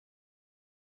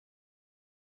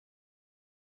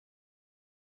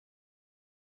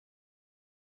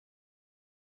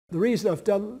the reason I've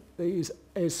done these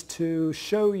is to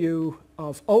show you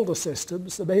of older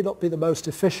systems. They may not be the most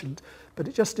efficient, but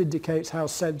it just indicates how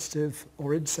sensitive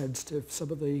or insensitive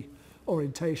some of the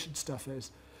orientation stuff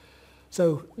is.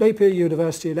 So Napier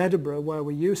University in Edinburgh, where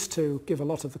we used to give a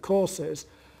lot of the courses,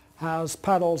 has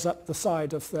panels up the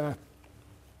side of their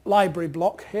library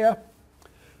block here.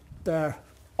 They're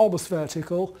almost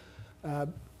vertical,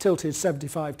 tilted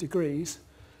 75 degrees.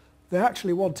 They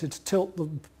actually wanted to tilt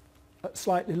them at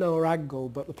slightly lower angle,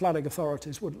 but the planning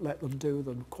authorities wouldn't let them do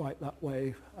them quite that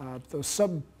way. There was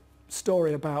some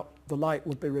story about the light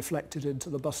would be reflected into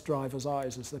the bus driver's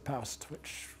eyes as they passed,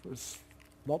 which was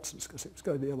nonsense because it was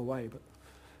going the other way. But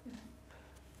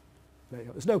there you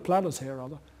go. There's no planners here, are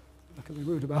there? I can be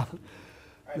rude about it.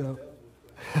 No.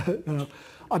 No.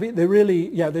 I mean, they really,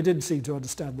 they didn't seem to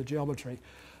understand the geometry.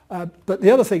 But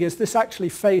the other thing is this actually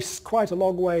faced quite a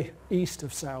long way east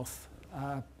of south,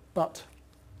 but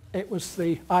it was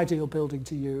the ideal building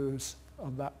to use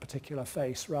on that particular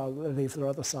face rather than any of their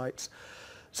other sites.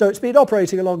 So it's been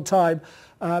operating a long time.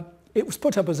 It was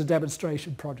put up as a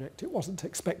demonstration project. It wasn't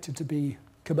expected to be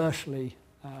commercially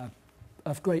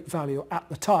of great value at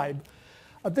the time.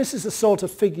 And this is the sort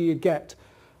of figure you get,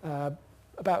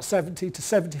 about 70 to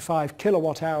 75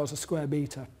 kilowatt hours a square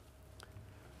metre.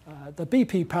 The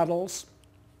BP panels,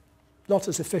 not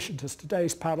as efficient as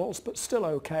today's panels, but still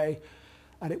okay.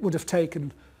 And it would have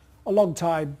taken a long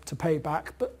time to pay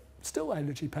back, but still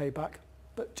energy payback.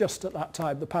 But just at that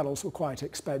time, the panels were quite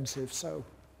expensive, so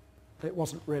it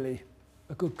wasn't really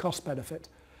a good cost benefit.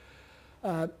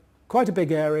 Quite a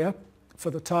big area for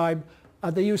the time,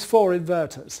 and they used 4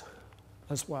 inverters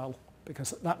as well,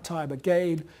 because at that time,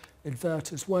 again,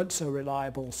 inverters weren't so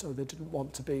reliable, so they didn't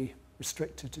want to be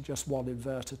restricted to just one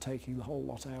inverter taking the whole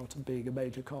lot out and being a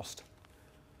major cost.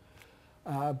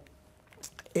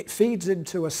 It feeds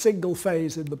into a single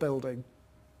phase in the building,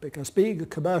 because being a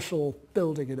commercial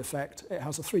building in effect, it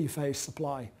has a 3-phase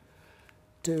supply.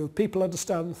 Do people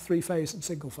understand 3-phase and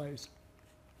single phase?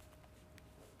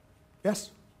 Yes?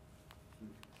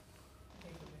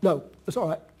 No, it's all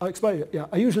right. I'll explain it. Yeah,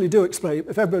 I usually do explain it.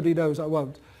 If everybody knows, I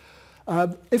won't.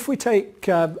 If we take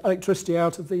electricity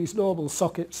out of these normal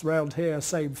sockets around here,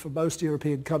 same for most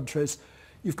European countries,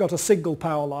 you've got a single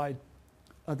power line,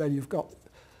 and then you've got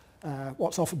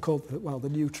what's often called, the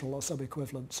neutral or some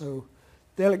equivalent. So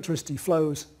the electricity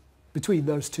flows between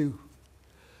those two.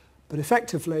 But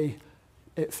effectively,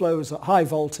 it flows at high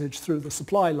voltage through the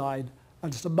supply line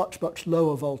and at a much, much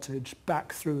lower voltage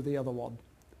back through the other one,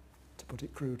 to put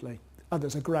it crudely. And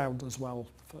there's a ground as well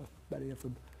for many of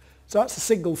them. So that's a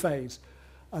single phase.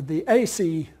 And the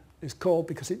AC is called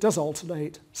because it does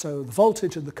alternate, so the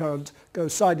voltage and the current go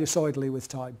sinusoidally with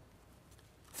time.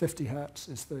 50 hertz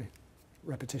is the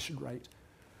repetition rate.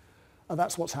 And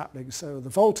that's what's happening. So the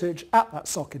voltage at that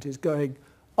socket is going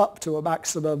up to a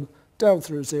maximum, down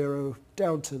through 0,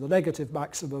 down to the negative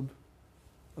maximum,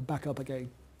 and back up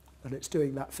again. And it's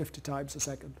doing that 50 times a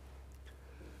second.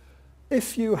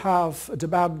 If you have a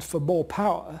demand for more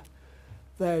power,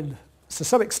 then to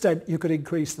some extent you could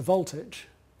increase the voltage.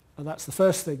 And that's the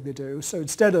first thing they do. So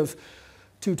instead of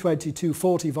 220,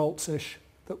 240 volts-ish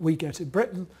that we get in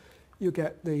Britain, you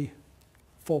get the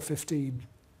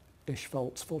 415-ish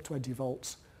volts, 420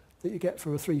 volts that you get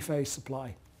from a 3-phase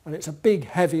supply. And it's a big,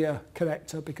 heavier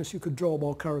connector because you can draw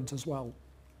more current as well.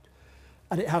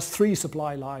 And it has 3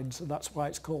 supply lines, and that's why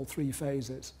it's called 3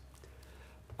 phases.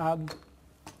 And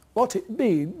what it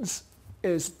means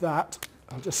is that,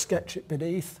 I'll just sketch it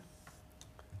beneath.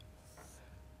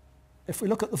 If we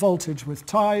look at the voltage with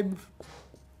time,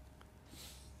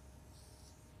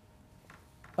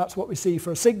 that's what we see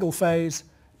for a single phase.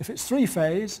 If it's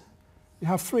 3-phase, you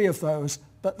have 3 of those,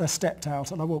 but they're stepped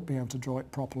out, and I won't be able to draw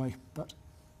it properly, but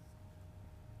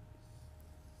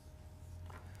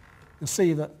you'll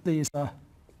see that these are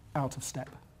out of step.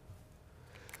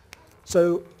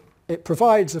 So it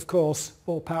provides, of course,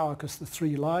 more power because the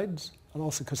 3 lines, and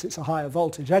also because it's a higher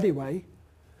voltage anyway.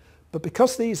 But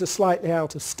because these are slightly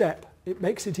out of step, it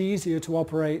makes it easier to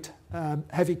operate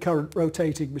heavy current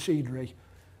rotating machinery,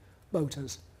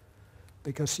 motors,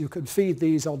 because you can feed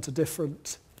these onto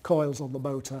different coils on the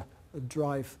motor and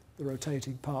drive the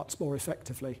rotating parts more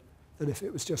effectively than if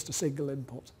it was just a single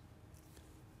input.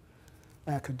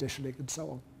 Air conditioning and so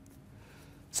on.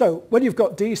 So when you've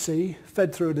got DC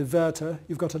fed through an inverter,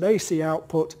 you've got an AC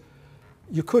output.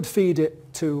 You could feed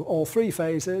it to all 3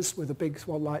 phases with a big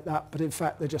one like that, but in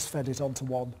fact they just fed it onto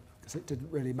one because it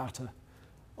didn't really matter.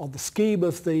 On the scheme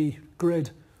of the grid,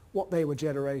 what they were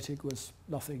generating was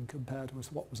nothing compared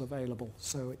with what was available,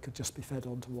 so it could just be fed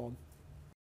onto one.